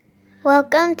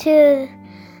Welcome to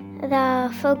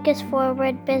the Focus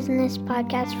Forward Business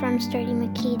Podcast from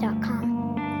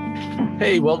SturdyMcKee.com.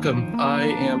 Hey, welcome. I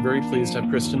am very pleased to have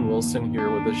Kristen Wilson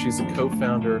here with us. She's a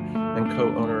co-founder and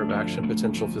co-owner of Action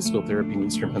Potential Physical Therapy in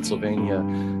Eastern Pennsylvania.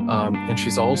 And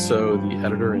she's also the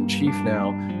editor-in-chief now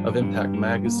of Impact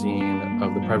Magazine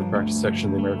of the private practice section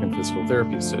of the American Physical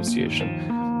Therapy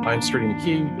Association. I'm Sturdy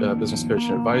McKee, business coach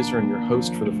and advisor, and your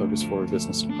host for the Focus Forward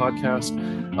Business Podcast.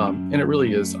 And it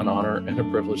really is an honor and a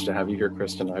privilege to have you here,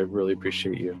 Kristen. I really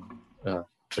appreciate you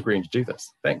agreeing to do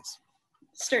this. Thanks.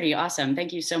 Sturdy, awesome.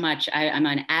 Thank you so much. I'm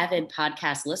an avid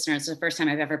podcast listener. It's the first time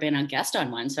I've ever been a guest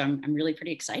on one, so I'm really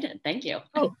pretty excited. Thank you.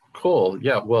 Oh, cool.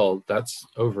 Yeah, well, that's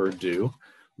overdue,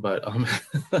 but,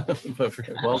 but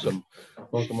welcome.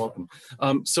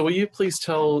 So will you please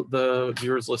tell the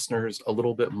viewers, listeners a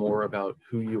little bit more about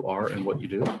who you are and what you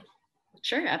do?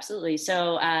 Sure, absolutely.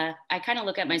 So I kind of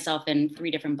look at myself in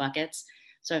three different buckets.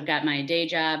 So I've got my day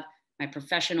job, my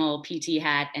professional PT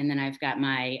hat, and then I've got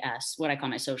my what I call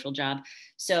my social job.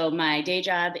 So my day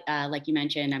job, like you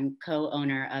mentioned, I'm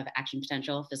co-owner of Action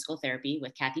Potential Physical Therapy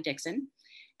with Kathy Dixon.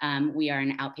 We are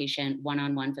an outpatient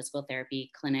one-on-one physical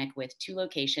therapy clinic with 2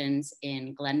 locations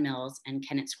in Glen Mills and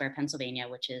Kennett Square, Pennsylvania,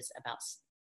 which is about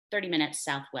 30 minutes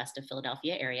southwest of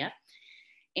Philadelphia area.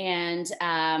 And,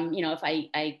 if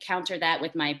I counter that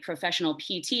with my professional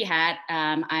PT hat,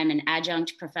 I'm an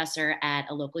adjunct professor at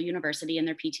a local university in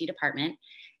their PT department.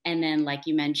 And then, like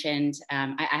you mentioned,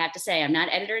 I have to say, I'm not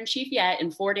editor-in-chief yet.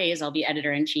 In 4 days, I'll be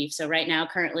editor-in-chief. So right now,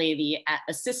 currently the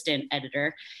assistant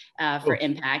editor for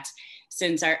Impact,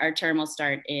 since our term will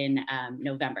start in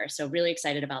November. So really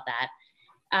excited about that.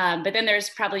 But then there's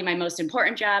probably my most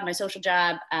important job, my social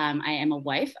job. I am a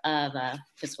wife of a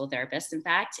physical therapist, in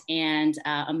fact, and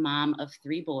a mom of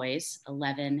 3 boys,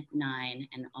 11, 9,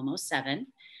 and almost 7.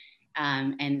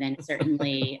 And then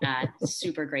certainly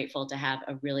super grateful to have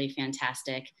a really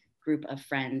fantastic group of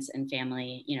friends and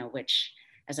family, which,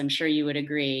 as I'm sure you would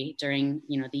agree, during,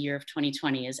 the year of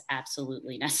 2020 is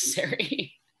absolutely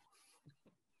necessary.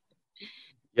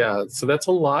 Yeah, so that's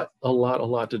a lot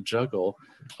to juggle.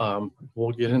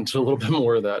 We'll get into a little bit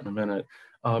more of that in a minute.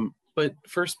 But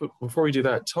first, before we do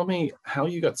that, tell me how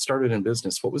you got started in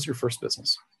business. What was your first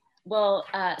business? Well,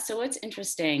 so what's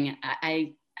interesting,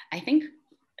 I think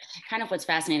kind of what's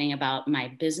fascinating about my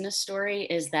business story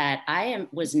is that I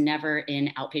was never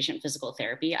in outpatient physical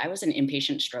therapy. I was an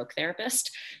inpatient stroke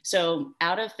therapist. So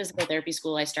out of physical therapy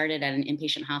school, I started at an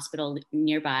inpatient hospital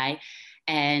nearby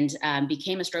and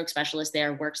became a stroke specialist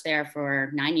there, worked there for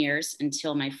 9 years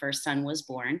until my first son was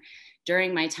born.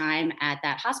 During my time at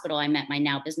that hospital, I met my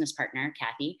now business partner,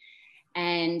 Kathy.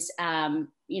 And,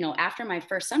 after my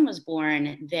first son was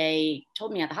born, they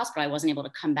told me at the hospital I wasn't able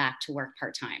to come back to work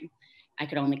part-time. I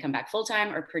could only come back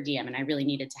full-time or per diem, and I really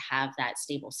needed to have that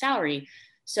stable salary.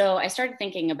 So I started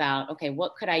thinking about, okay,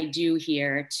 what could I do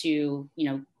here to,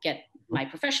 get my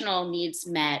professional needs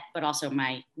met, but also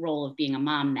my role of being a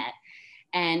mom met?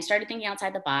 And started thinking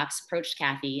outside the box, approached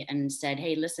Kathy and said,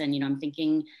 hey, listen, I'm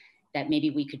thinking that maybe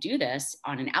we could do this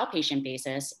on an outpatient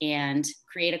basis and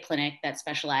create a clinic that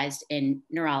specialized in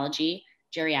neurology,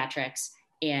 geriatrics,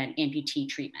 and amputee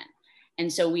treatment.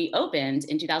 And so we opened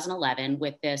in 2011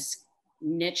 with this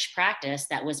niche practice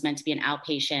that was meant to be an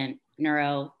outpatient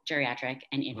neuro, geriatric,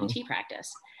 and amputee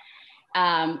practice.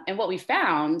 And what we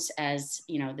found, as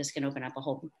this can open up a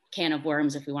whole can of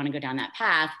worms if we want to go down that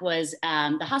path, was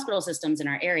the hospital systems in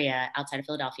our area outside of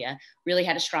Philadelphia really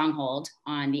had a stronghold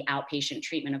on the outpatient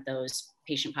treatment of those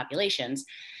patient populations.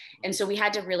 And so we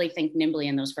had to really think nimbly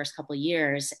in those first couple of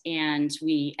years. And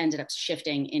we ended up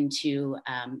shifting into,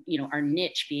 our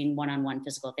niche being one-on-one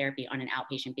physical therapy on an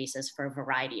outpatient basis for a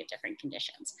variety of different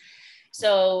conditions.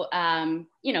 So,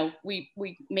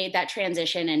 we made that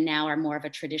transition and now are more of a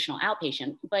traditional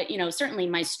outpatient. But, certainly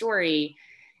my story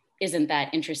isn't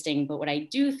that interesting. But what I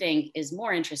do think is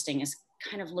more interesting is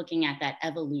kind of looking at that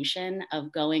evolution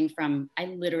of going from, I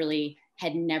literally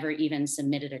had never even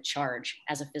submitted a charge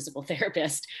as a physical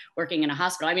therapist working in a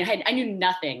hospital. I mean, I knew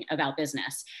nothing about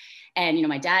business. And,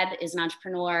 my dad is an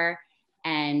entrepreneur.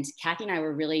 And Kathy and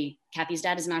I Kathy's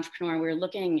dad is an entrepreneur. And we were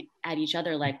looking at each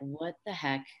other like, what the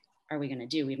heck are we going to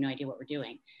do? We have no idea what we're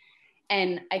doing.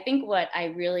 And I think what I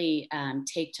really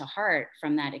take to heart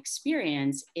from that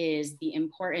experience is the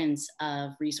importance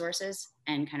of resources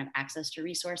and kind of access to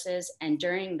resources. And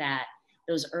during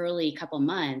those early couple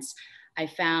months, I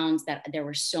found that there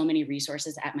were so many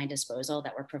resources at my disposal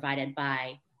that were provided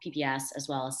by PPS as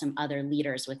well as some other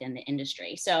leaders within the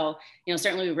industry. So,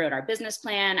 certainly we wrote our business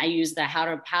plan. I used the how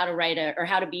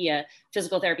to be a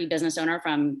physical therapy business owner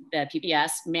from the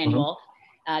PPS manual.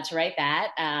 to write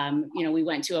that. We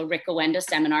went to a Rick Owenda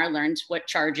seminar, learned what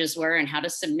charges were and how to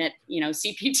submit,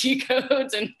 CPT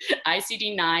codes and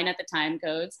ICD-9 at the time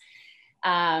codes.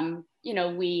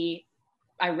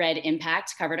 I read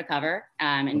Impact cover to cover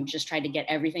and just tried to get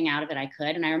everything out of it I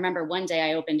could. And I remember one day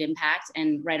I opened Impact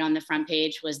and right on the front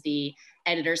page was the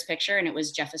editor's picture, and it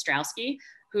was Jeff Ostrowski,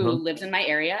 who lives in my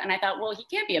area. And I thought, well, he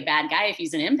can't be a bad guy if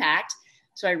he's an Impact.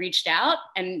 So I reached out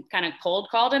and kind of cold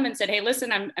called him and said, hey,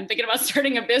 listen, I'm thinking about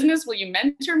starting a business. Will you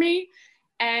mentor me?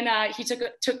 And he took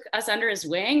us under his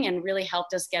wing and really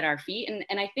helped us get our feet.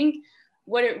 And I think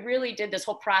what it really did, this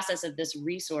whole process of this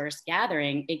resource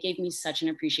gathering, it gave me such an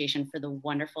appreciation for the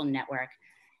wonderful network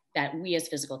that we as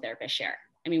physical therapists share.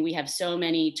 I mean, we have so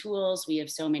many tools, we have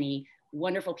so many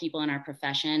wonderful people in our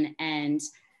profession. And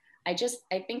I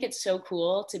think it's so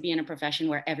cool to be in a profession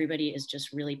where everybody is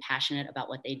just really passionate about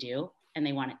what they do and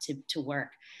they want it to work.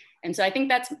 And so I think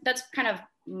that's kind of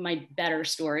my better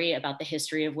story about the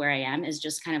history of where I am, is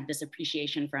just kind of this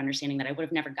appreciation for understanding that I would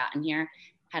have never gotten here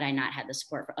had I not had the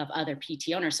support of other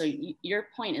PT owners. So your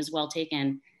point is well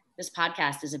taken. This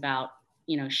podcast is about,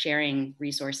 sharing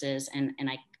resources, and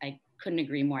I couldn't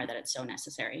agree more that it's so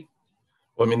necessary.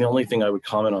 Well, I mean, the only thing I would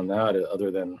comment on that,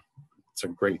 other than it's a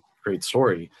great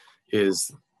story,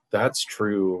 is that's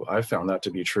true. I found that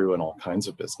to be true in all kinds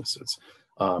of businesses.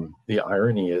 The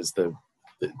irony is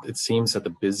it seems that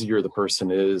the busier the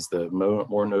person is, the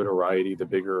more notoriety, the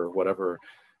bigger or whatever,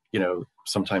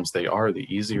 sometimes they are, the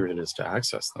easier it is to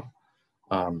access them.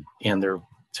 And they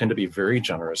tend to be very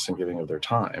generous in giving of their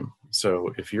time.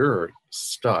 So if you're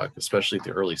stuck, especially at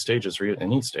the early stages or at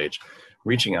any stage,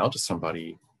 reaching out to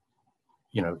somebody,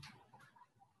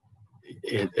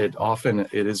 it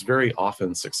is very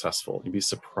often successful. You'd be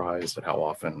surprised at how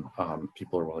often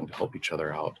people are willing to help each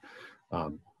other out.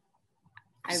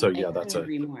 That's a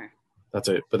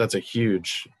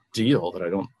huge deal that I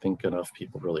don't think enough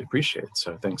people really appreciate.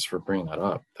 So thanks for bringing that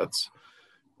up. That's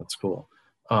cool.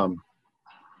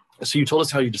 So you told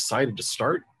us how you decided to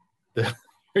start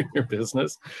your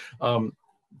business. Do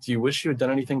you wish you had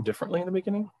done anything differently in the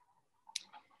beginning?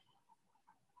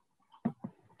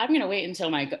 I'm going to wait until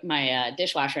my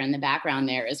dishwasher in the background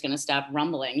there is going to stop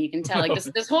rumbling. You can tell like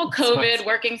this whole COVID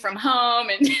working from home,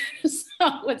 and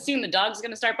soon the dog's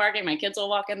going to start barking. My kids will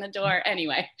walk in the door.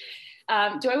 Anyway,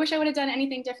 do I wish I would have done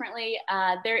anything differently?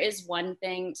 There is one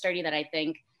thing, Sturdy, that I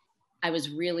think I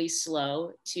was really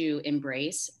slow to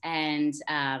embrace. And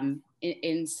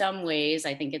in some ways,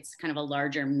 I think it's kind of a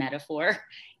larger metaphor.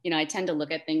 I tend to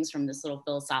look at things from this little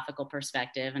philosophical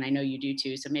perspective, and I know you do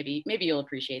too. So maybe you'll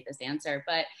appreciate this answer.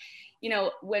 But,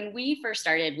 when we first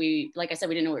started, like I said,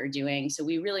 we didn't know what we were doing. So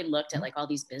we really looked at like all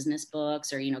these business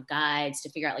books or, guides to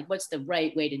figure out like, what's the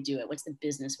right way to do it? What's the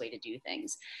business way to do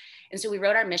things? And so we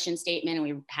wrote our mission statement and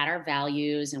we had our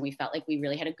values, and we felt like we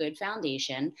really had a good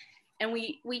foundation. And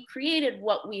we created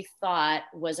what we thought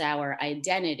was our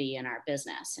identity in our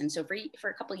business. And so for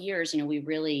a couple of years, we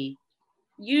really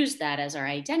used that as our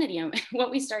identity. And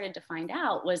what we started to find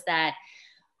out was that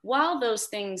while those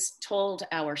things told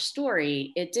our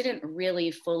story, it didn't really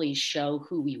fully show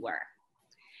who we were.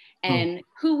 And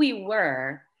who we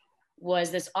were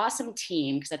was this awesome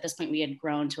team, because at this point we had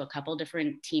grown to a couple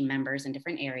different team members in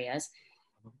different areas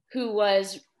who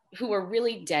were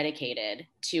really dedicated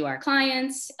to our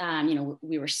clients.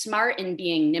 We were smart in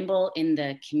being nimble in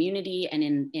the community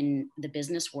and in the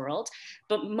business world.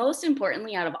 But most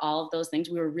importantly, out of all of those things,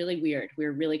 we were really weird. We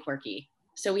were really quirky.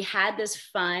 So we had this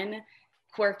fun,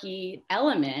 quirky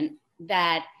element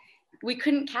that we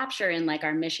couldn't capture in like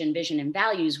our mission, vision, and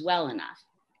values well enough.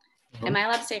 Am I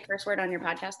allowed to say a curse word on your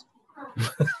podcast?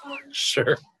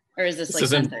 Sure. Or is this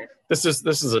censored? This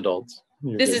is adults.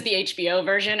 This is the HBO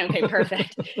version. Okay,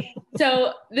 perfect.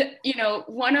 So,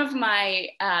 one of my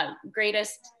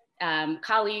greatest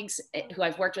colleagues who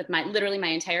I've worked with literally my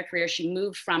entire career, she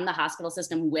moved from the hospital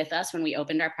system with us when we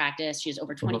opened our practice. She has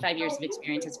over 25 years of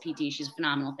experience as PT. She's a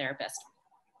phenomenal therapist.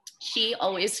 She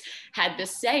always had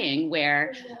this saying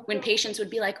where when patients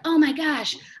would be like, oh my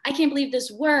gosh, I can't believe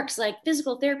this works. Like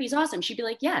physical therapy is awesome. She'd be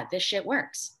like, yeah, this shit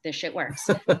works. This shit works.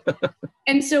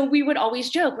 And so we would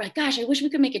always joke, we're like, gosh, I wish we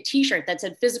could make a t-shirt that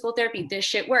said physical therapy, this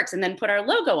shit works, and then put our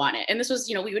logo on it. And this was,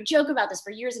 we would joke about this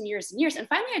for years and years and years. And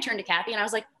finally I turned to Kathy and I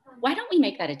was like, why don't we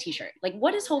make that a t-shirt? Like,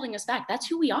 what is holding us back? That's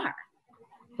who we are.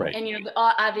 Right. And, the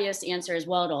obvious answer is,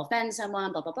 well, it'll offend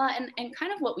someone, blah, blah, blah. And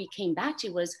kind of what we came back to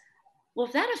was, well,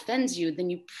 if that offends you, then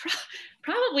you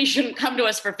probably shouldn't come to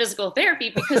us for physical therapy,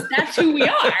 because that's who we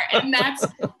are. And that's,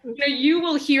 you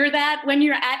will hear that when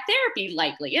you're at therapy,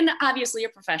 likely, in obviously a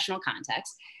professional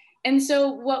context. And so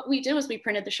what we did was we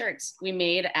printed the shirts. We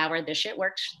made our This Shit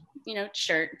Works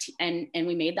shirt, and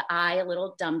we made the eye a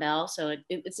little dumbbell. So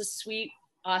it's a sweet,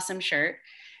 awesome shirt.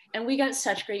 And we got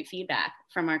such great feedback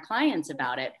from our clients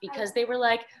about it, because they were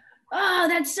like, oh,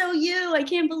 that's so you. I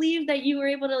can't believe that you were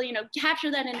able to,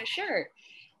 capture that in a shirt.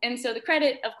 And so the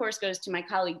credit, of course, goes to my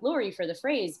colleague Lori for the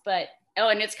phrase, but, oh,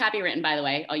 and it's copywritten, by the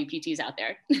way, all you PTs out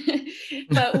there.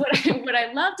 But what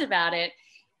I loved about it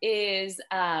is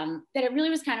that it really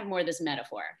was kind of more this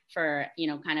metaphor for,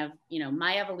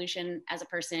 my evolution as a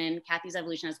person, Kathy's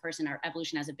evolution as a person, our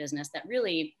evolution as a business, that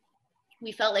really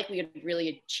we felt like we had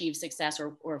really achieved success,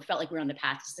 or felt like we were on the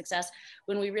path to success,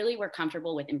 when we really were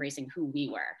comfortable with embracing who we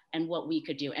were and what we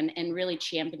could do, and really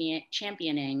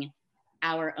championing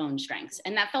our own strengths.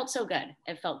 And that felt so good.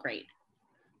 It felt great.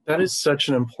 That is such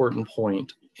an important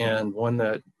point, and one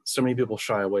that so many people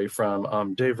shy away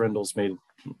from. Dave Rendell's made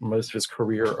most of his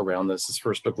career around this. His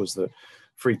first book was The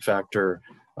Freak Factor.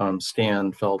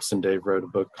 Stan Phelps and Dave wrote a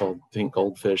book called Pink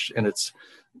Goldfish, and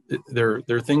there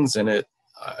are things in it.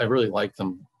 I really like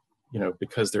them,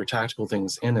 because there are tactical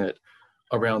things in it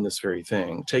around this very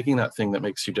thing. Taking that thing that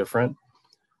makes you different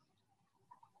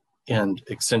and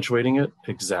accentuating it,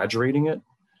 exaggerating it,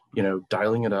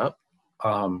 dialing it up.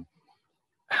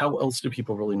 How else do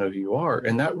people really know who you are?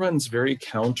 And that runs very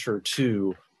counter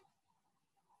to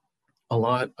a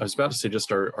lot. I was about to say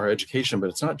just our education,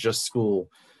 but it's not just school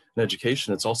and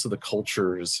education. It's also the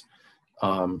cultures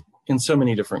in so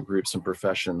many different groups and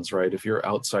professions, right? If you're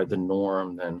outside the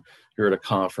norm, then you're at a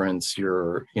conference,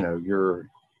 you're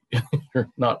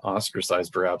not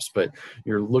ostracized perhaps, but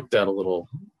you're looked at a little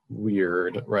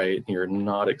weird, right? You're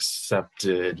not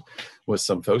accepted with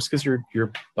some folks because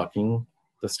you're bucking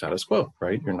the status quo,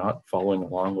 right? You're not following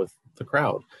along with the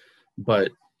crowd.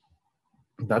 But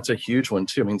that's a huge one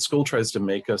too. I mean, school tries to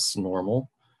make us normal,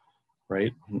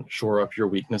 right? Shore up your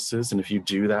weaknesses. And if you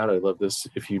do that, I love this.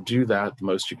 If you do that, the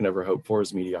most you can ever hope for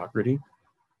is mediocrity.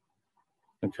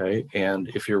 Okay. And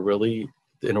if you're really,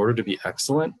 in order to be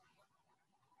excellent,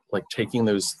 like taking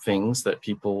those things that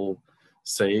people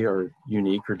say are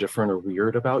unique or different or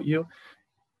weird about you,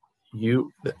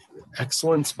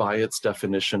 excellence by its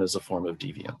definition is a form of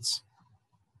deviance.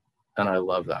 And I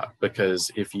love that,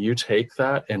 because if you take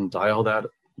that and dial that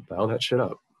shit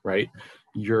up, right,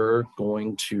 you're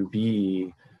going to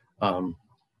be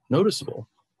noticeable,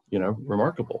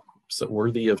 remarkable, so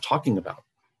worthy of talking about.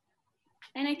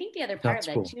 And I think the other part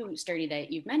of that too, Sturdy,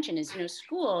 that you've mentioned is,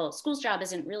 school's job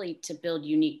isn't really to build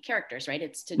unique characters, right?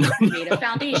 It's to create a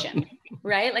foundation,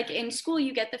 right? Like in school,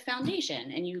 you get the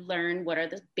foundation and you learn what are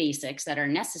the basics that are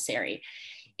necessary.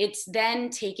 It's then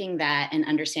taking that and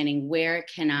understanding, where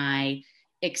can I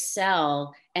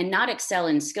excel, and not excel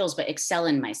in skills, but excel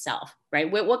in myself, right?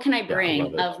 What can I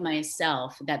bring of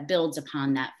myself that builds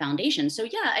upon that foundation? So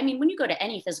yeah, I mean, when you go to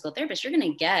any physical therapist, you're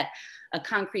going to get a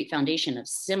concrete foundation of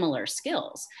similar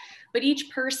skills, but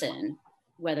each person,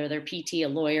 whether they're PT, a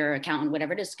lawyer, accountant,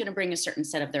 whatever it is going to bring a certain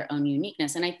set of their own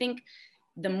uniqueness. And I think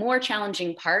the more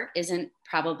challenging part isn't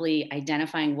probably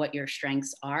identifying what your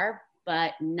strengths are,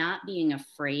 but not being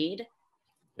afraid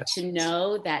to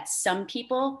know that some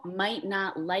people might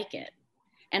not like it.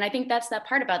 And I think that's that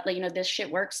part about, this shit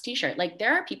works t-shirt. Like,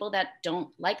 there are people that don't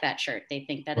like that shirt. They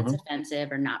think that it's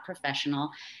offensive or not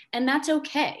professional. And that's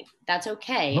okay. That's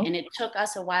okay. And it took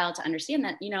us a while to understand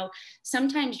that,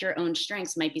 sometimes your own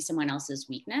strengths might be someone else's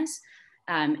weakness.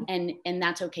 And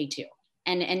that's okay too.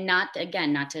 And not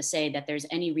to say that there's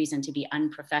any reason to be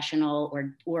unprofessional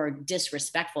or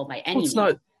disrespectful by any means. It's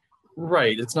not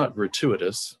right. It's not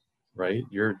gratuitous, right?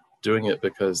 You're doing it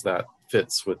because that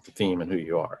fits with the theme and who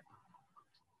you are.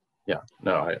 Yeah,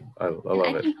 no, I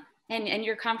love it. And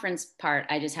your conference part,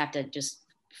 I just have to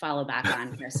follow back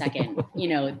on for a second.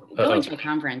 Going to a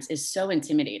conference is so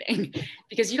intimidating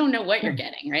because you don't know what you're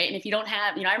getting, right? And if you don't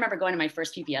have, I remember going to my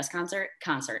first PPS concert,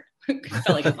 felt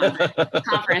like a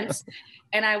conference.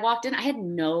 And I walked in, I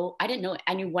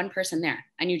knew one person there.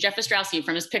 I knew Jeff Ostrowski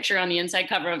from his picture on the inside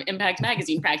cover of Impact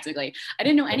magazine, practically. I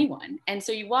didn't know anyone. And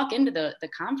so you walk into the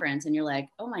conference and you're like,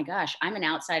 oh my gosh, I'm an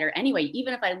outsider anyway.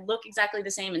 Even if I look exactly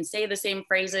the same and say the same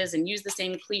phrases and use the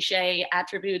same cliche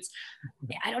attributes,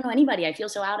 I don't know anybody. I feel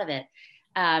so out of it.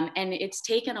 And it's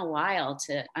taken a while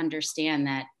to understand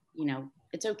that,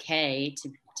 it's okay to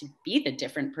be the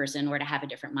different person or to have a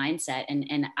different mindset.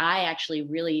 And I actually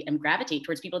really gravitate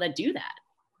towards people that do that.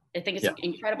 I think it's an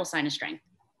incredible sign of strength.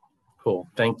 Cool.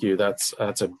 Thank you. That's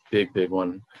a big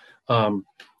one.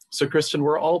 So Kristen,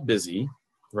 we're all busy,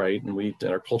 right? And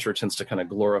our culture tends to kind of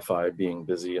glorify being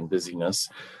busy and busyness.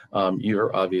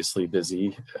 You're obviously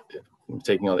busy,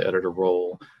 taking on the editor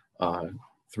role,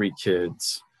 3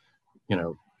 kids,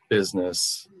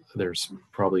 business. There's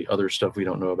probably other stuff we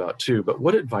don't know about too, but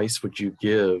what advice would you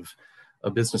give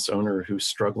a business owner who's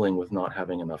struggling with not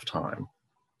having enough time?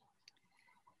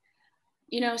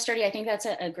 Sturdy, I think that's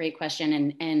a great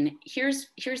question. And here's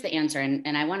the answer.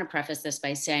 And I want to preface this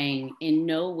by saying in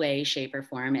no way, shape, or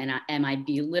form am I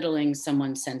belittling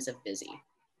someone's sense of busy.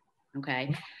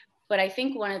 Okay. But I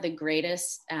think one of the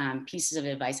greatest pieces of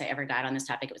advice I ever got on this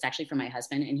topic, it was actually from my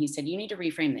husband. And he said, you need to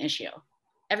reframe the issue.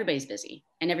 Everybody's busy,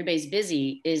 and everybody's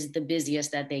busy is the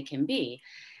busiest that they can be.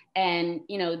 And,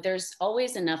 there's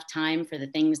always enough time for the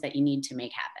things that you need to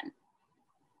make happen.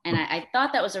 And I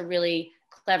thought that was a really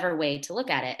clever way to look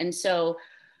at it. And so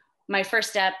my first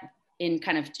step in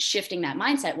kind of shifting that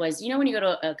mindset was, when you go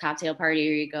to a cocktail party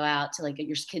or you go out to like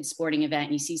your kid's sporting event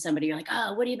and you see somebody, you're like,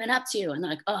 oh, what have you been up to? And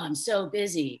they're like, oh, I'm so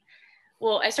busy.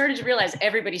 Well, I started to realize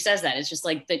everybody says that. It's just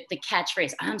like the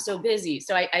catchphrase, I'm so busy.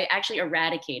 So I actually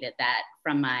eradicated that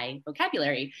from my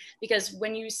vocabulary, because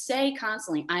when you say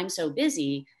constantly, I'm so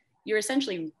busy, you're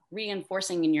essentially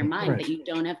reinforcing in your mind that you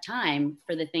don't have time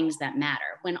for the things that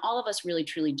matter, when all of us really,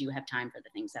 truly do have time for the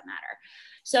things that matter.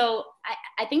 So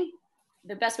I think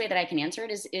the best way that I can answer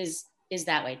it is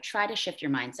that way. Try to shift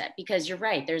your mindset, because you're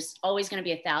right. There's always going to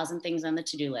be 1,000 things on the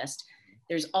to-do list.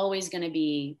 There's always going to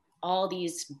be all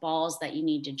these balls that you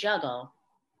need to juggle,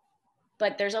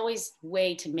 but there's always a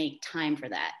way to make time for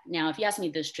that. Now, if you ask me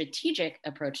the strategic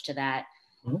approach to that,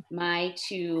 my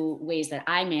two ways that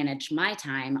I manage my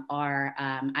time are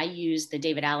I use the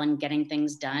David Allen Getting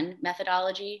Things Done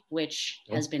methodology, which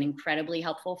has been incredibly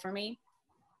helpful for me.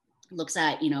 Looks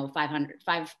at,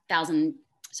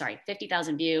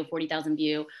 50,000 view, 40,000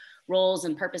 view, roles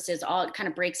and purposes, all it kind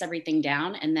of breaks everything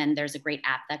down. And then there's a great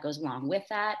app that goes along with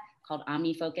that called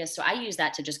OmniFocus. So I use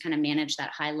that to just kind of manage that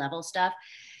high level stuff.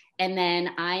 And then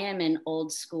I am an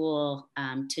old school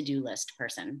to-do list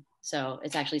person. So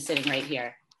it's actually sitting right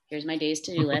here. Here's my day's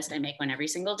to-do list. I make one every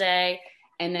single day.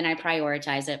 And then I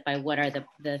prioritize it by what are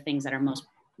the things that are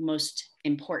most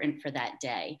important for that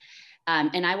day.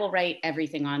 And I will write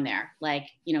everything on there, like,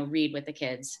 read with the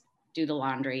kids, do the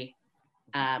laundry,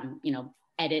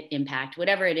 edit, impact,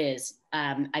 whatever it is.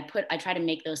 I try to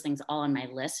make those things all on my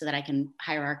list so that I can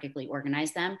hierarchically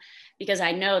organize them, because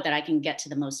I know that I can get to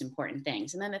the most important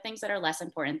things. And then the things that are less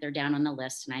important, they're down on the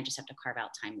list and I just have to carve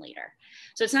out time later.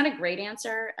 So it's not a great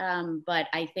answer, but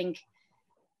I think.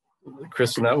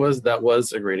 Kristen, that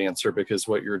was a great answer, because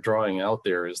what you're drawing out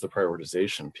there is the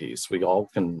prioritization piece. We all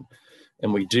can,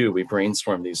 and we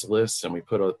brainstorm these lists and we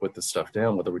put the stuff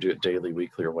down, whether we do it daily,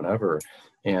 weekly, or whenever.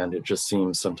 And it just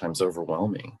seems sometimes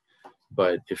overwhelming.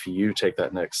 But if you take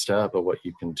that next step of what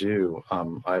you can do,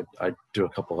 I do a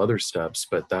couple other steps,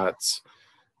 but that's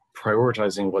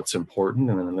prioritizing what's important.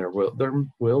 And then there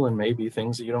will and may be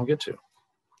things that you don't get to.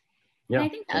 Yeah. And I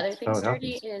think the other thing,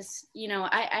 Sturdy, is,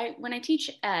 I when I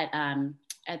teach at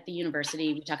the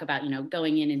university, we talk about,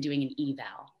 going in and doing an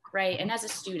eval, right? And as a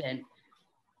student,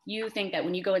 you think that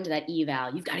when you go into that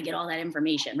eval, you've got to get all that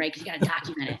information, right? Because you got to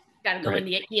document it. Got to go in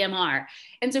the EMR.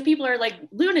 And so people are like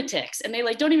lunatics, and they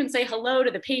like don't even say hello to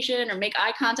the patient or make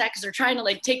eye contact because they're trying to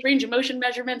like take range of motion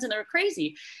measurements, and they're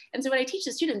crazy. And so what I teach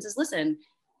the students is, listen,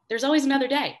 there's always another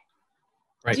day.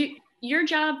 Right. Your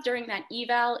job during that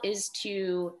eval is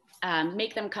to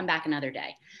make them come back another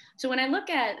day. So when I look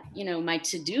at, my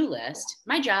to-do list,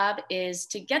 my job is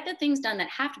to get the things done that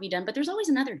have to be done, but there's always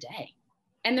another day.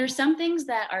 And there's some things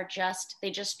that are they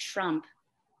just trump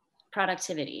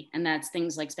productivity. And that's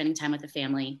things like spending time with the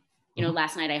family.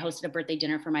 Last night I hosted a birthday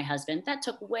dinner for my husband. That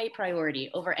took way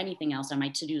priority over anything else on my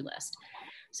to-do list.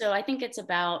 So I think it's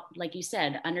about, like you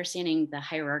said, understanding the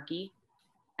hierarchy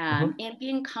and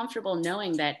being comfortable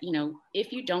knowing that,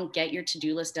 if you don't get your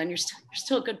to-do list done, you're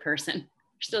still a good person.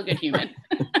 You're still a good human.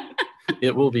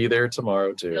 It will be there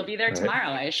tomorrow too. It'll be there tomorrow.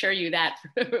 I assure you that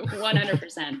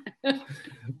 100%.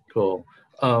 Cool.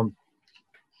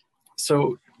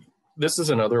 So this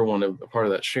is another one of part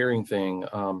of that sharing thing.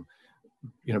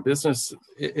 In business,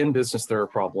 there are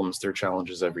problems, there are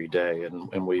challenges every day.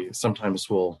 And we sometimes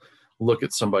will look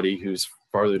at somebody who's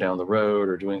farther down the road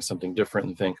or doing something different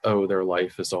and think, oh, their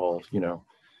life is all,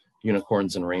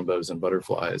 unicorns and rainbows and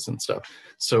butterflies and stuff.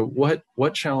 So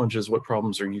what challenges, what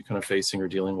problems are you kind of facing or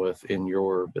dealing with in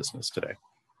your business today?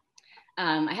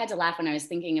 I had to laugh when I was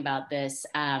thinking about this.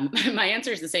 My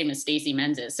answer is the same as Stacy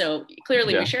Menz's. So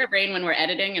clearly we share a brain when we're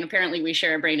editing, and apparently we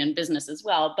share a brain in business as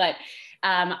well. But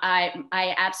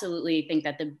I absolutely think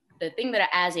that the thing that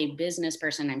as a business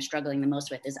person I'm struggling the most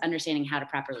with is understanding how to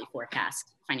properly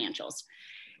forecast financials.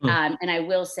 And I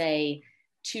will say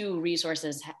two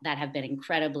resources that have been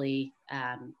incredibly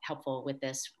helpful with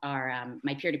this are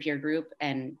my peer-to-peer group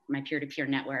and my peer-to-peer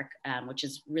network, which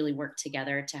has really worked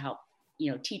together to help,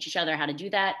 teach each other how to do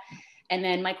that. And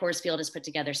then my course field has put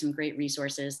together some great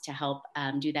resources to help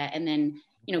do that. And then,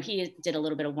 he did a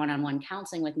little bit of one-on-one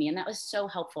counseling with me, and that was so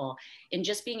helpful in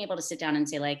just being able to sit down and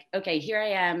say, like, okay, here I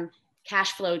am,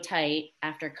 cash flow tight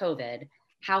after COVID.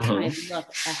 How can I look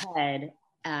ahead?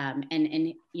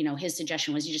 And his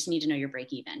suggestion was, you just need to know your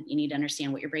break even. You need to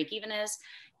understand what your break even is,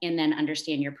 and then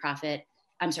understand your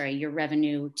your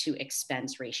revenue to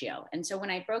expense ratio. And so when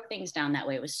I broke things down that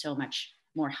way, it was so much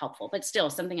more helpful, but still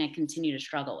something I continue to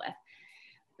struggle with.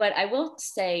 But I will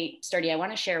say, Sturdy, I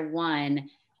want to share one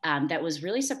that was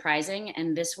really surprising.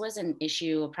 And this was an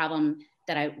issue, a problem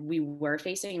that we were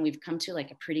facing, and we've come to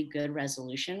like a pretty good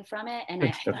resolution from it. And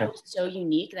I thought it was so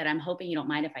unique that I'm hoping you don't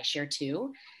mind if I share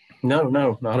too. No,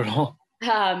 not at all.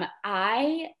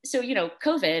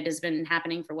 COVID has been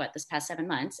happening for this past 7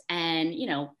 months. And,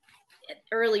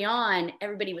 early on,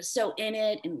 everybody was so in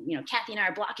it. And, Kathy and I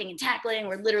are blocking and tackling.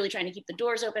 We're literally trying to keep the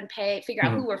doors open, figure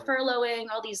out who we're furloughing,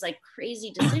 all these like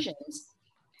crazy decisions.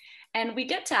 And we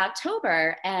get to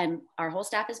October and our whole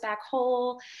staff is back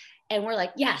whole. And we're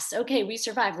like, yes, okay, we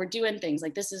survived. We're doing things,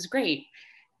 like, this is great.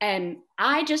 And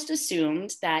I just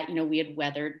assumed that, we had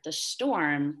weathered the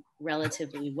storm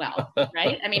relatively well,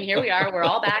 right? I mean, here we are, we're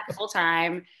all back full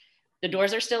time. The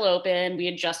doors are still open. We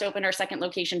had just opened our second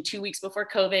location 2 weeks before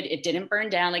COVID. It didn't burn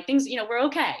down, like things, we're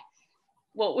okay.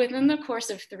 Well, within the course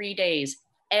of 3 days,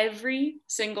 every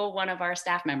single one of our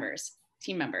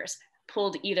team members,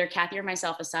 pulled either Kathy or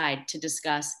myself aside to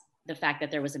discuss the fact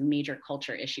that there was a major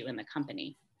culture issue in the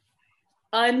company.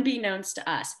 Unbeknownst to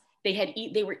us,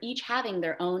 they were each having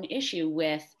their own issue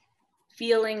with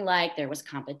feeling like there was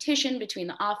competition between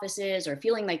the offices, or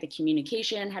feeling like the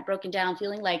communication had broken down,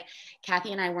 feeling like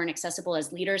Kathy and I weren't accessible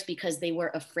as leaders because they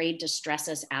were afraid to stress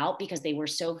us out because they were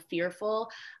so fearful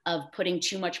of putting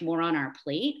too much more on our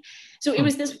plate. So it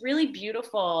was this really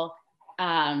beautiful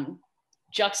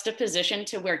juxtaposition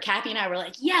to where Kathy and I were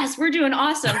like, yes, we're doing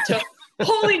awesome, to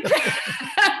holy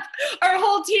crap, our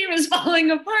whole team is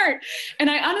falling apart. And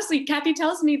I honestly, Kathy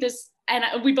tells me this, and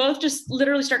we both just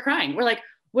literally start crying. We're like,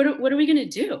 what are we going to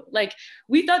do? Like,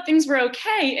 we thought things were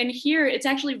okay. And here it's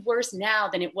actually worse now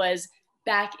than it was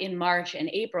back in March and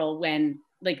April, when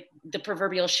like the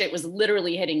proverbial shit was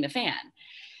literally hitting the fan.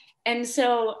 And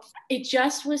so it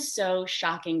just was so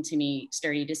shocking to me,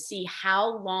 Sturdy, to see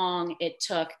how long it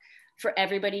took for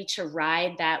everybody to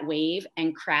ride that wave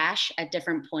and crash at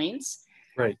different points.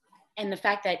 Right. And the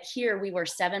fact that here we were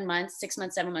 7 months, 6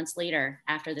 months, 7 months later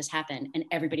after this happened, and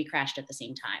everybody crashed at the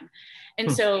same time.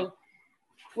 And so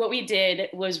what we did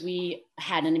was we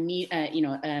had an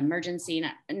emergency,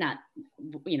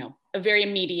 a very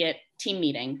immediate team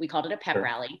meeting. We called it a pep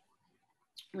rally.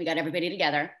 We got everybody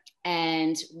together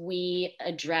and we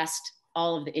addressed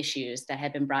all of the issues that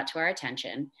had been brought to our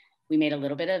attention. We made a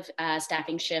little bit of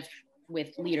staffing shift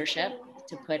with leadership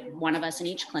to put one of us in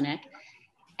each clinic.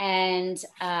 And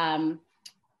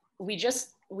we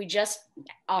just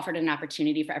offered an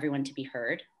opportunity for everyone to be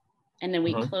heard. And then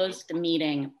we closed the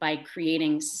meeting by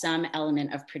creating some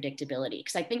element of predictability.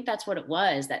 Because I think that's what it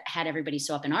was that had everybody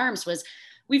so up in arms, was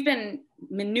we've been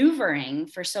maneuvering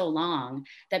for so long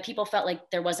that people felt like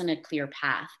there wasn't a clear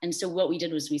path. And so what we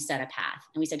did was we set a path,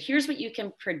 and we said, here's what you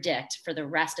can predict for the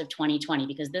rest of 2020,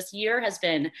 because this year has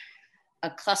been a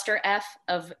cluster F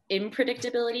of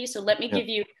unpredictability. So let me give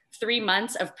you 3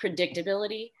 months of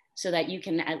predictability so that you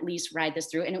can at least ride this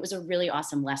through. And it was a really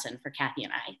awesome lesson for Kathy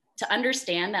and I to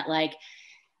understand that, like,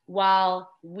 while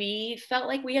we felt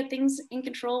like we had things in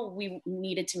control, we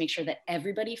needed to make sure that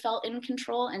everybody felt in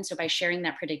control. And so by sharing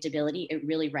that predictability, it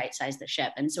really right-sized the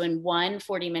ship. And so in one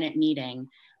 40-minute meeting,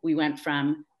 we went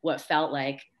from what felt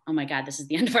like, oh my God, this is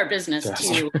the end of our business,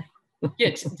 to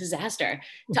disaster,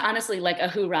 to honestly like a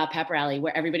hoorah pep rally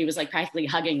where everybody was like practically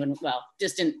hugging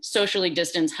socially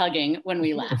distanced hugging when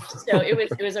we left. So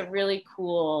it was a really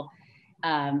cool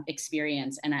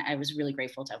experience. And I was really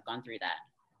grateful to have gone through that.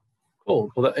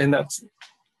 Cool. Well, and that's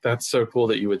so cool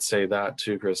that you would say that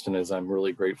too, Kristen, is I'm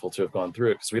really grateful to have gone through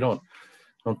it, because we don't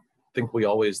think we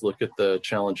always look at the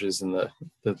challenges and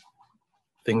the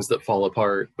things that fall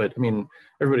apart. But I mean,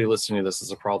 everybody listening to this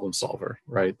is a problem solver,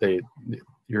 right?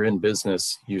 You're in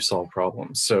business, you solve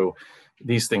problems. So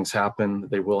these things happen,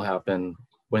 they will happen.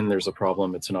 When there's a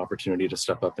problem, it's an opportunity to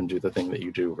step up and do the thing that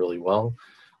you do really well.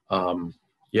 I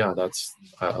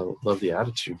love the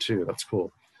attitude too. That's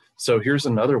cool. So here's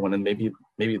another one, and maybe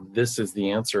this is the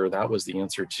answer, or that was the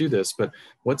answer to this, but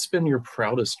what's been your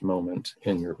proudest moment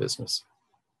in your business?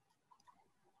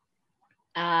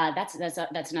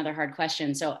 That's another hard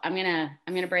question. So I'm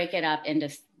gonna break it up into,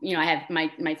 I have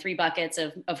my three buckets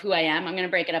of who I am. I'm gonna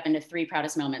break it up into three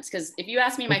proudest moments. Because if you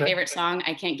ask me my favorite song,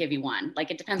 I can't give you one.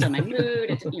 Like, it depends on my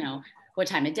mood. What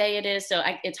time of day it is. So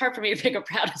it's hard for me to pick a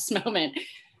proudest moment,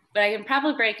 but I can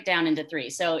probably break it down into three.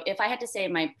 So if I had to say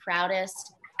my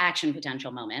proudest action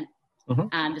potential moment,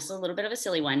 this is a little bit of a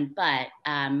silly one, but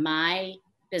my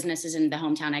business is in the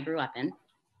hometown I grew up in,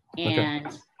 and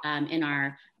in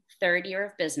our third year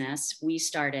of business, we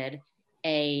started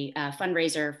a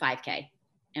fundraiser 5K,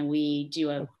 and we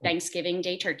do a Thanksgiving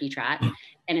Day turkey trot,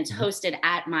 and it's hosted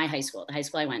at my high school, the high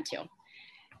school I went to.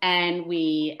 And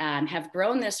we have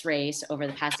grown this race over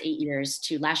the past 8 years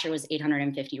to, last year was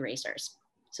 850 racers.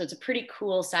 So it's a pretty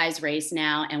cool size race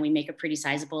now, and we make a pretty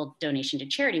sizable donation to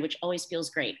charity, which always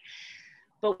feels great.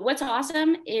 But what's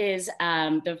awesome is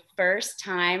the first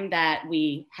time that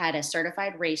we had a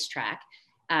certified racetrack.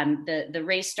 The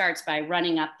race starts by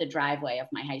running up the driveway of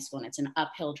my high school, and it's an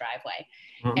uphill driveway.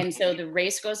 And so the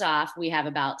race goes off. We have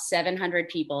about 700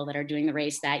 people that are doing the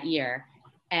race that year.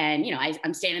 And,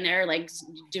 I'm standing there like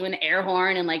doing the air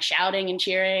horn and like shouting and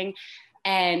cheering,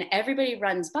 and everybody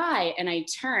runs by, and I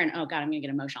turn, oh God, I'm gonna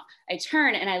get emotional. I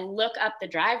turn and I look up the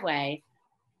driveway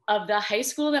of the high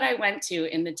school that I went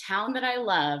to in the town that I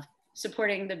love,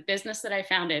 supporting the business that I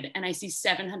founded. And I see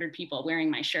 700 people wearing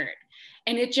my shirt.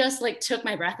 And it just like took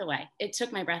my breath away. It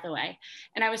took my breath away.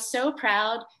 And I was so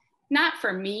proud, not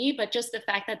for me, but just the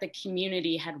fact that the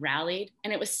community had rallied.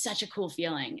 And it was such a cool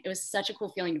feeling. It was such a cool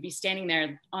feeling to be standing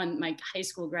there on my high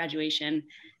school graduation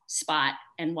spot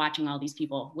and watching all these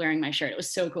people wearing my shirt. It was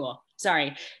so cool.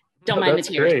 Sorry, don't mind the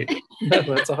tears. Great. No,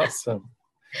 that's awesome.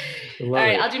 All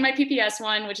right, I'll do my PPS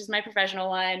one, which is my professional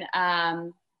one.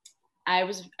 I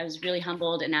was really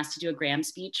humbled and asked to do a Graham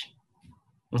speech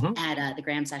at the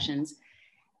Graham sessions.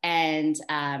 And,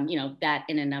 that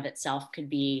in and of itself could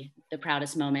be the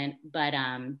proudest moment. But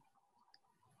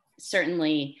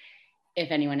certainly,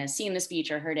 if anyone has seen the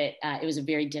speech or heard it, it was a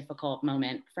very difficult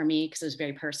moment for me because it was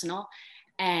very personal.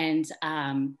 And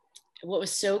what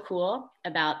was so cool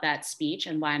about that speech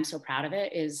and why I'm so proud of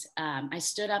it is I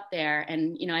stood up there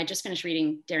and, I just finished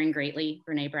reading Daring Greatly,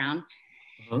 Brene Brown.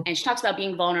 And she talks about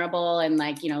being vulnerable and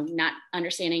not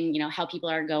understanding, how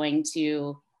people are going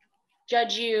to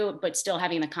judge you, but still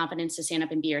having the confidence to stand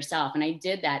up and be yourself. And I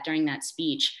did that during that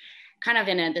speech, kind of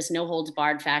in this no holds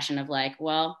barred fashion of like,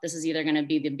 well, this is either going to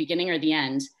be the beginning or the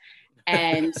end.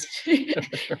 And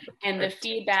and the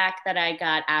feedback that I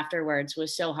got afterwards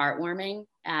was so heartwarming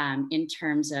in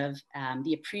terms of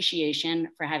the appreciation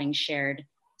for having shared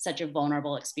such a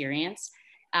vulnerable experience.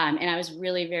 And I was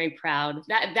really very proud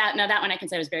that one I can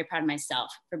say I was very proud of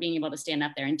myself for being able to stand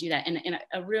up there and do that in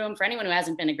a room. For anyone who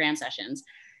hasn't been to Graham sessions,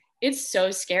 it's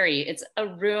so scary. It's a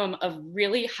room of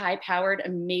really high powered,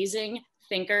 amazing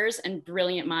thinkers and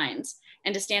brilliant minds.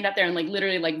 And to stand up there and like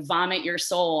literally like vomit your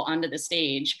soul onto the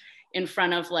stage in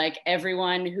front of like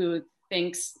everyone who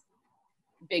thinks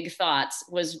big thoughts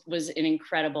was an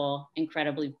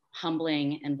incredibly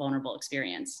humbling and vulnerable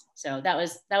experience. So that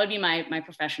would be my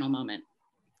professional moment.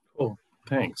 Cool.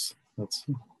 Thanks. That's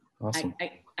awesome.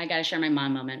 I got to share my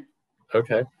mom moment.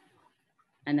 Okay.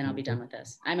 And then I'll be done with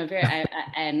this. And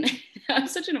I'm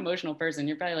such an emotional person.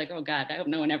 You're probably like, oh God, I hope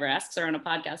no one ever asks her on a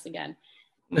podcast again.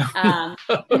 No.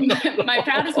 My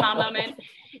proudest mom moment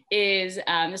is,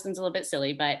 this one's a little bit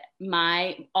silly, but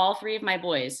all three of my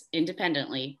boys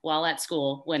independently while at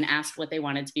school, when asked what they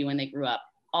wanted to be when they grew up,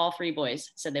 all three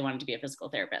boys said they wanted to be a physical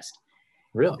therapist.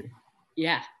 Really?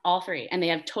 Yeah, all three. And they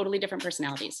have totally different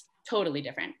personalities, totally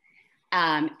different.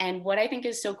 And what I think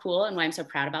is so cool and why I'm so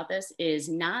proud about this is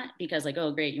not because like,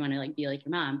 oh, great, you want to like be like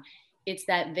your mom. It's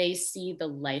that they see the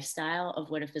lifestyle of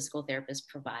what a physical therapist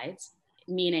provides,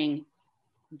 meaning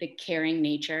the caring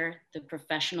nature, the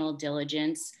professional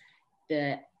diligence,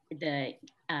 the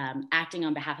acting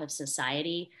on behalf of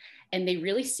society. And they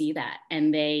really see that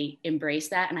and they embrace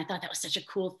that. And I thought that was such a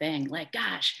cool thing. Like,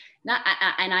 gosh,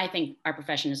 and I think our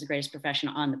profession is the greatest profession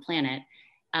on the planet.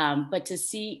 But to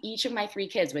see each of my three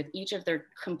kids with each of their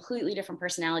completely different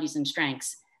personalities and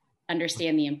strengths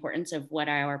understand the importance of what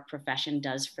our profession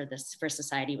does for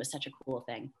society was such a cool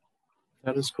thing.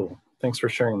 That is cool. Thanks for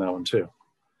sharing that one too.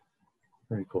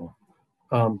 Very cool.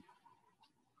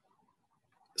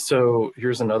 So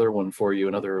here's another one for you,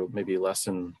 another maybe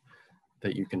lesson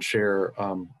that you can share.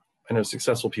 I know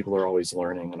successful people are always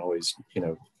learning and always,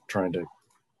 trying to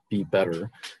be better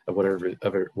at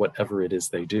whatever it is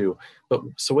they do. But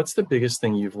so what's the biggest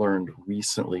thing you've learned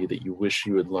recently that you wish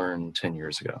you had learned 10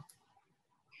 years ago?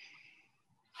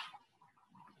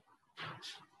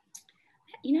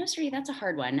 Sri, that's a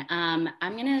hard one. I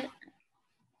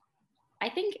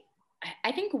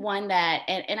I think one that,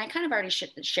 and I kind of already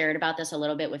shared about this a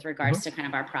little bit with regards to kind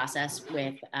of our process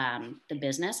with the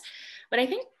business, but I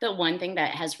think the one thing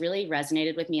that has really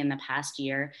resonated with me in the past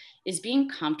year is being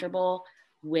comfortable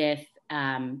with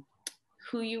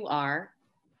who you are,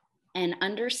 and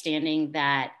understanding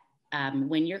that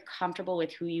when you're comfortable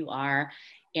with who you are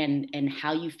and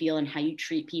how you feel and how you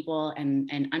treat people,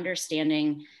 and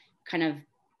understanding kind of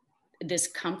this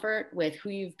comfort with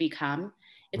who you've become,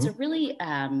 it's a really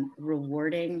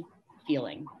rewarding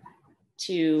feeling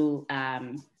to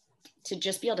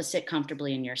just be able to sit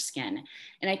comfortably in your skin.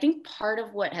 And I think part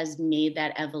of what has made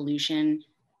that evolution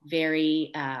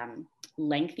very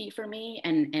lengthy for me,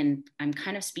 and I'm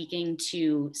kind of speaking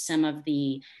to some of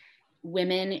the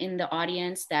women in the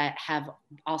audience that have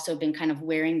also been kind of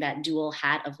wearing that dual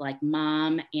hat of like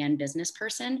mom and business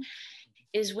person,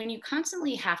 is when you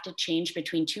constantly have to change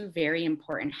between two very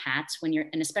important hats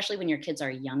and especially when your kids are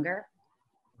younger,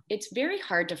 it's very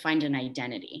hard to find an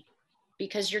identity,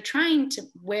 because you're trying to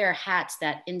wear hats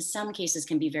that in some cases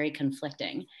can be very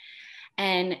conflicting.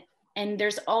 And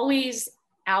there's always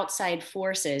outside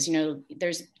forces,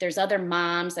 there's other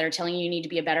moms that are telling you need to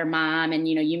be a better mom, and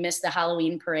you missed the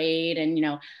Halloween parade, and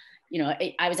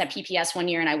I was at PPS one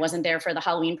year and I wasn't there for the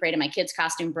Halloween parade, and my kid's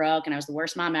costume broke and I was the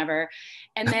worst mom ever.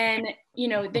 And then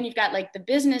then you've got like the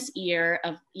business ear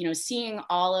of seeing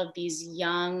all of these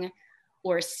young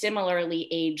or similarly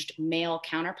aged male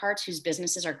counterparts whose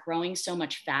businesses are growing so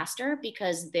much faster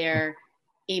because they're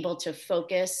able to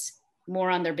focus more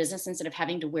on their business instead of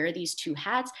having to wear these two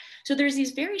hats. So there's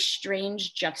these very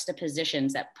strange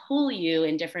juxtapositions that pull you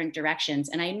in different directions.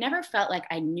 And I never felt like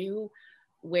I knew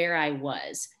where I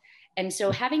was. And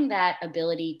so having that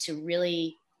ability to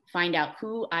really find out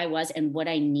who I was and what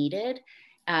I needed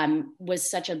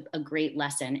was such a great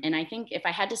lesson. And I think if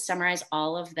I had to summarize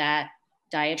all of that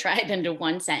diatribe into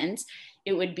one sentence,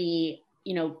 it would be,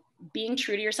 being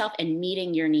true to yourself and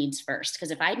meeting your needs first. Because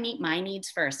if I meet my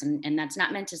needs first, and that's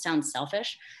not meant to sound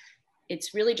selfish,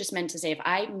 it's really just meant to say, if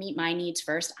I meet my needs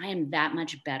first, I am that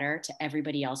much better to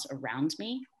everybody else around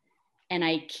me. And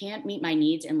I can't meet my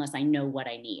needs unless I know what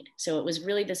I need. So it was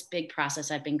really this big process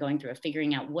I've been going through of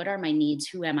figuring out what are my needs,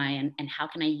 who am I, and how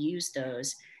can I use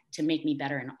those to make me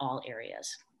better in all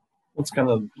areas. It's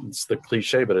the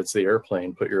cliche, but it's the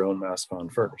airplane, put your own mask on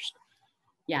first.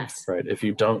 Yes. Right. If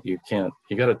you don't, you can't.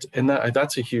 You got to, and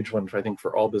that's a huge one, I think,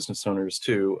 for all business owners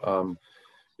too,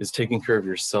 is taking care of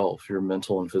yourself, your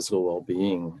mental and physical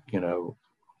well-being,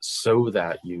 so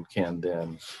that you can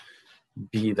then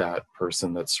be that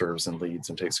person that serves and leads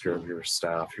and takes care of your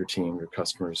staff, your team, your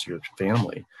customers, your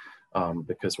family.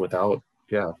 Because without,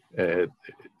 the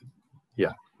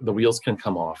wheels can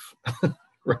come off,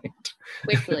 right?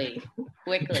 Quickly.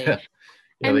 Yeah.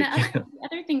 And the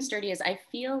other thing, Sturdy, is I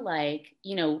feel like,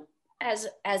 as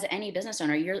any business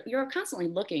owner, you're constantly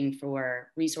looking for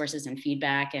resources and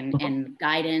feedback and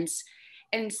guidance.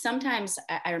 And sometimes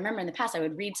I remember in the past, I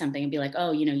would read something and be like,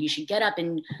 oh, you should get up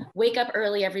and wake up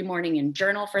early every morning and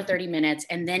journal for 30 minutes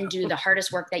and then do the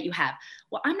hardest work that you have.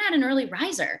 Well, I'm not an early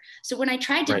riser. So when I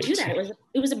tried to do that,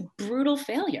 it was a brutal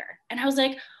failure. And I was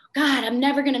like, God, I'm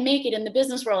never going to make it in the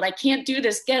business world. I can't do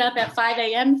this get up at 5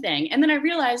 a.m. thing. And then I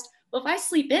realized, well, if I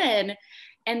sleep in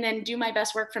and then do my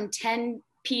best work from 10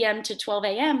 p.m. to 12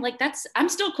 a.m., I'm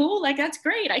still cool. That's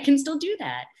great. I can still do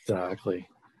that. Exactly.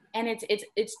 And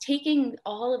it's taking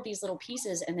all of these little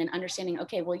pieces and then understanding,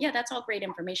 okay, well, yeah, that's all great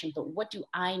information, but what do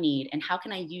I need and how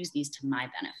can I use these to my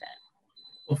benefit?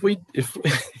 If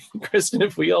Kristen,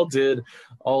 if we all did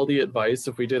all the advice,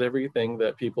 if we did everything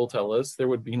that people tell us, there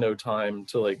would be no time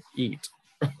to eat,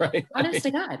 right? Honest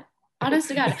to God,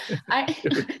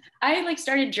 I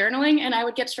started journaling and I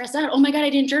would get stressed out. Oh my God, I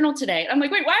didn't journal today. I'm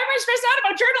like, wait, why am I stressed out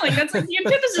about journaling? That's like the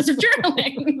antithesis of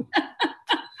journaling.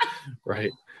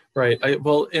 Right.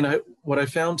 What I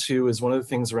found too is one of the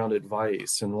things around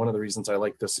advice, and one of the reasons I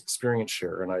like this experience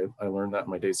share, and I learned that in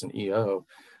my days in EO,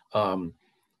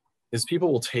 is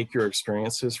people will take your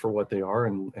experiences for what they are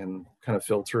and kind of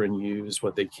filter and use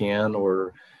what they can,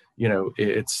 or,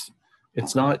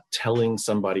 it's not telling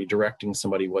somebody, directing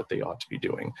somebody what they ought to be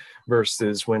doing,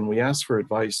 versus when we ask for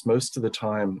advice, most of the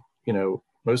time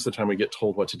we get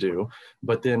told what to do.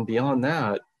 But then beyond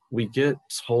that, we get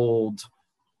told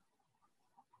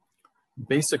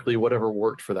basically whatever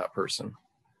worked for that person.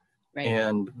 Right.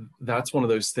 And that's one of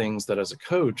those things that as a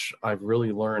coach, I've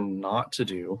really learned not to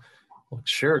do.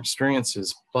 Share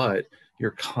experiences, but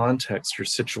your context, your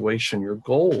situation, your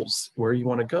goals, where you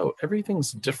want to go,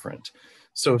 everything's different.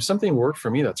 So if something worked for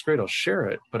me, that's great, I'll share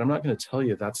it, but I'm not going to tell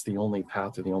you that's the only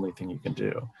path or the only thing you can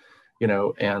do,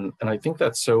 and I think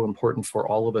that's so important for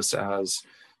all of us as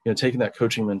taking that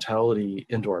coaching mentality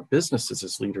into our businesses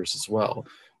as leaders as well,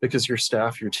 because your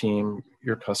staff, your team,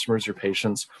 your customers, your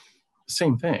patients,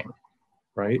 same thing,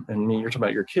 right? And you're talking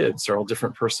about your kids, they're all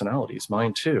different personalities,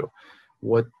 mine too.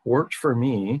 What worked for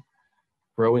me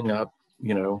growing up,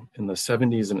 in the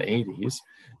 70s and 80s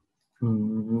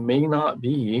may not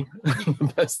be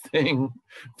the best thing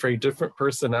for a different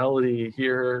personality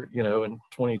here, in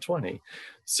 2020.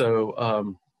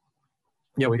 So,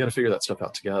 we got to figure that stuff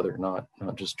out together, not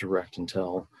just direct and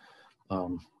tell.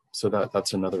 So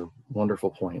that's another wonderful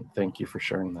point. Thank you for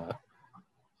sharing that.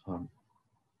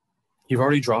 You've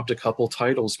already dropped a couple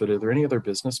titles, but are there any other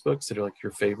business books that are like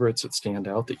your favorites that stand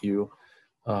out that you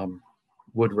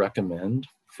would recommend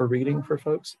for reading for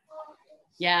folks?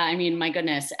 Yeah, I mean, my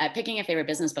goodness, picking a favorite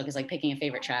business book is like picking a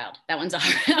favorite child. That one's a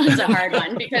hard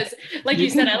one because, like you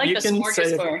said, I like the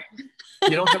smorgasbord.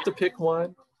 You don't have to pick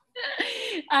one.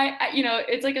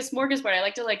 It's like a smorgasbord. I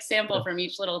like to sample from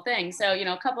each little thing. So,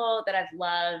 a couple that I've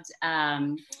loved,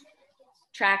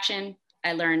 Traction.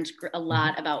 I learned a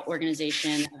lot about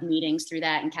organization of meetings through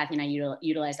that. And Kathy and I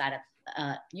utilize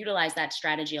that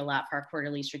strategy a lot for our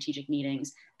quarterly strategic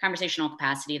meetings. Conversational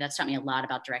Capacity, that's taught me a lot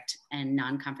about direct and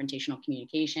non-confrontational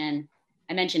communication.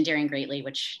 I mentioned Daring Greatly,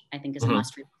 which I think is a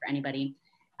must read for anybody.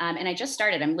 And I just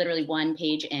started, I'm literally one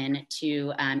page in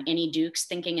to Annie Duke's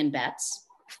Thinking in Bets.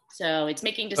 So it's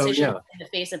making decisions in the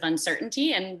face of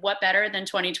uncertainty, and what better than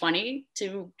 2020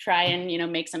 to try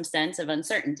and, make some sense of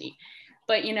uncertainty.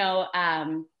 But,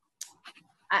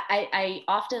 I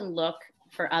often look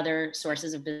for other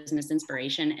sources of business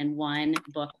inspiration. And one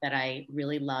book that I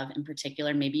really love in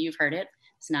particular, maybe you've heard it,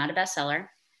 it's not a bestseller.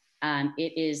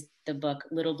 It is the book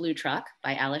Little Blue Truck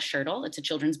by Alice Schertle. It's a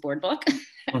children's board book.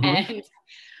 And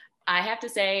I have to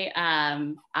say,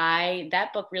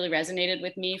 that book really resonated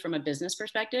with me from a business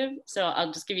perspective. So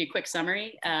I'll just give you a quick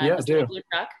summary. Little Blue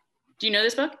Truck. Do you know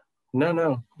this book?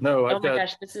 No. Oh my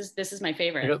gosh, this is my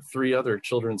favorite. I got 3 other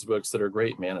children's books that are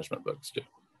great management books too.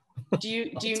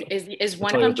 Is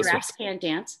one of them Giraffes Can't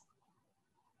Dance?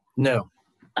 No.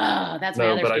 Oh, that's my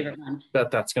other favorite one.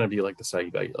 That's going to be like the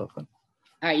Saibai Elephant.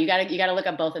 All right, you gotta look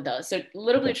up both of those. So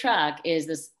Little Blue Truck is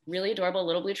this really adorable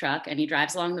little blue truck, and he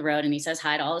drives along the road and he says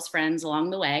hi to all his friends along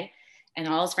the way, and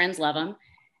all his friends love him.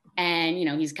 And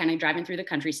he's kind of driving through the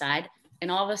countryside,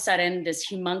 and all of a sudden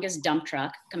this humongous dump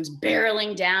truck comes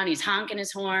barreling down. He's honking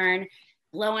his horn,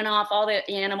 blowing off all the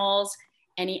animals,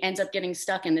 and he ends up getting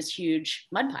stuck in this huge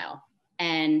mud pile.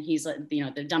 And he's like,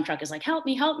 the dump truck is like, help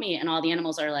me. And all the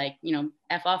animals are like,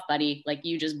 F off, buddy. Like,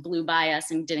 you just blew by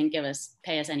us and didn't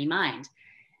pay us any mind.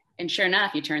 And sure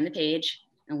enough, you turn the page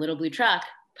and Little Blue Truck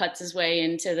puts his way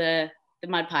into the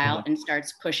mud pile and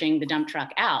starts pushing the dump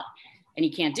truck out. And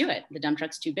he can't do it. The dump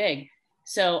truck's too big.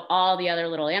 So all the other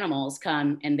little animals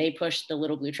come and they push the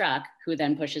Little Blue Truck, who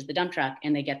then pushes the dump truck,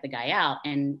 and they get the guy out.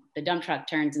 And the dump truck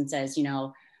turns and says,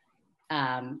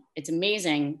 it's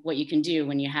amazing what you can do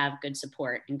when you have good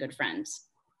support and good friends.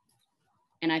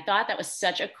 And I thought that was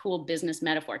such a cool business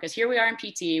metaphor, because here we are in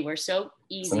PT, we're so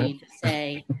easy to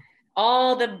say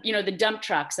all the, the dump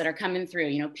trucks that are coming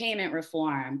through, payment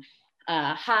reform,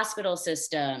 hospital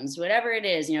systems, whatever it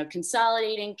is,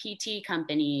 consolidating PT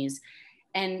companies.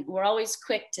 And we're always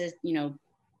quick to,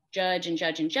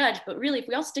 judge. But really, if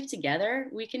we all stick together,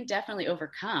 we can definitely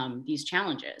overcome these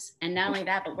challenges. And not only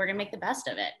that, but we're going to make the best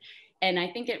of it. And I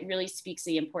think it really speaks to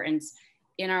the importance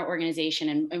in our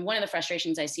organization. And one of the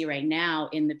frustrations I see right now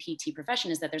in the PT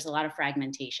profession is that there's a lot of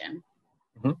fragmentation.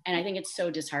 And I think it's so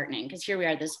disheartening, because here we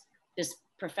are, this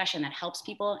profession that helps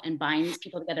people and binds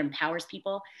people together, empowers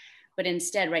people. But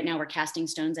instead, right now, we're casting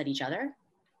stones at each other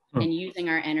and using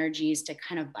our energies to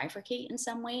kind of bifurcate in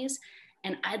some ways.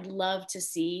 And I'd love to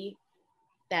see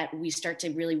that we start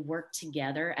to really work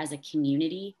together as a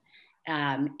community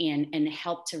and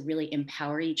help to really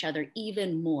empower each other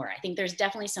even more. I think there's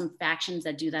definitely some factions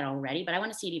that do that already, but I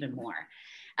want to see it even more,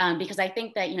 because I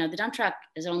think that, the dump truck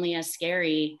is only as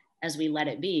scary as we let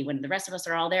it be. When the rest of us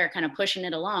are all there kind of pushing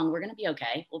it along, we're going to be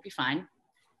okay. We'll be fine.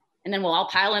 And then we'll all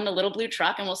pile in the Little Blue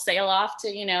Truck and we'll sail off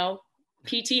to,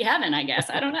 PT heaven, I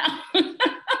guess. I don't know.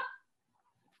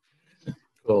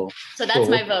 Cool. So that's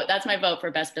my vote. That's my vote for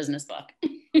best business book.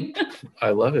 I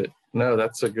love it. No,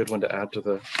 that's a good one to add to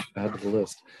the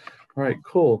list. All right,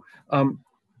 cool.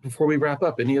 Before we wrap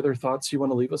up, any other thoughts you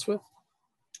want to leave us with?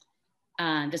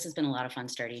 This has been a lot of fun,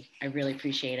 Sturdy. I really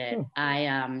appreciate it.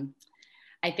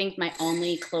 I think my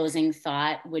only closing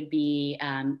thought would be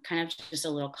kind of just a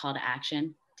little call to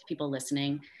action to people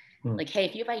listening. Like, hey,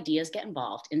 if you have ideas, get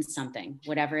involved in something,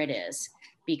 whatever it is,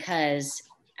 because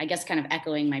I guess kind of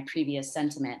echoing my previous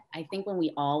sentiment, I think when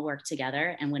we all work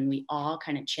together and when we all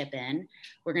kind of chip in,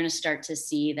 we're going to start to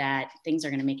see that things are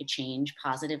going to make a change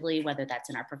positively, whether that's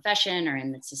in our profession or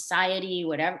in the society,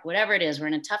 whatever it is. We're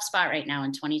in a tough spot right now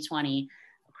in 2020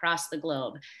 across the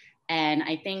globe. And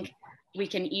I think we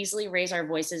can easily raise our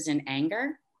voices in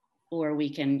anger, or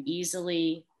we can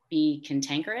easily be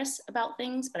cantankerous about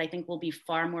things, but I think we'll be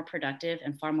far more productive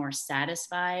and far more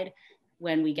satisfied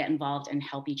when we get involved and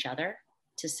help each other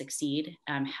to succeed,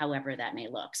 however that may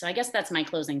look. So I guess that's my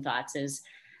closing thoughts is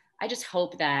I just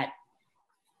hope that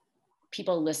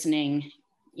people listening,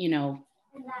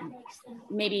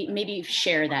 maybe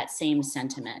share that same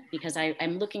sentiment, because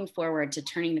I'm looking forward to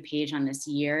turning the page on this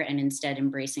year and instead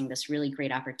embracing this really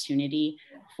great opportunity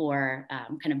for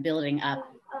kind of building up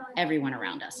everyone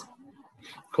around us.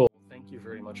 Cool. Thank you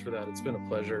very much for that. It's been a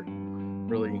pleasure.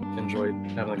 Really enjoyed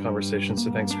having the conversation.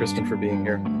 So thanks, Kristen, for being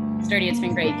here. Sturdy, it's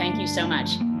been great. Thank you so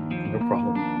much. No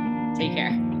problem. Take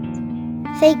care.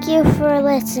 Thank you for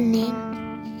listening.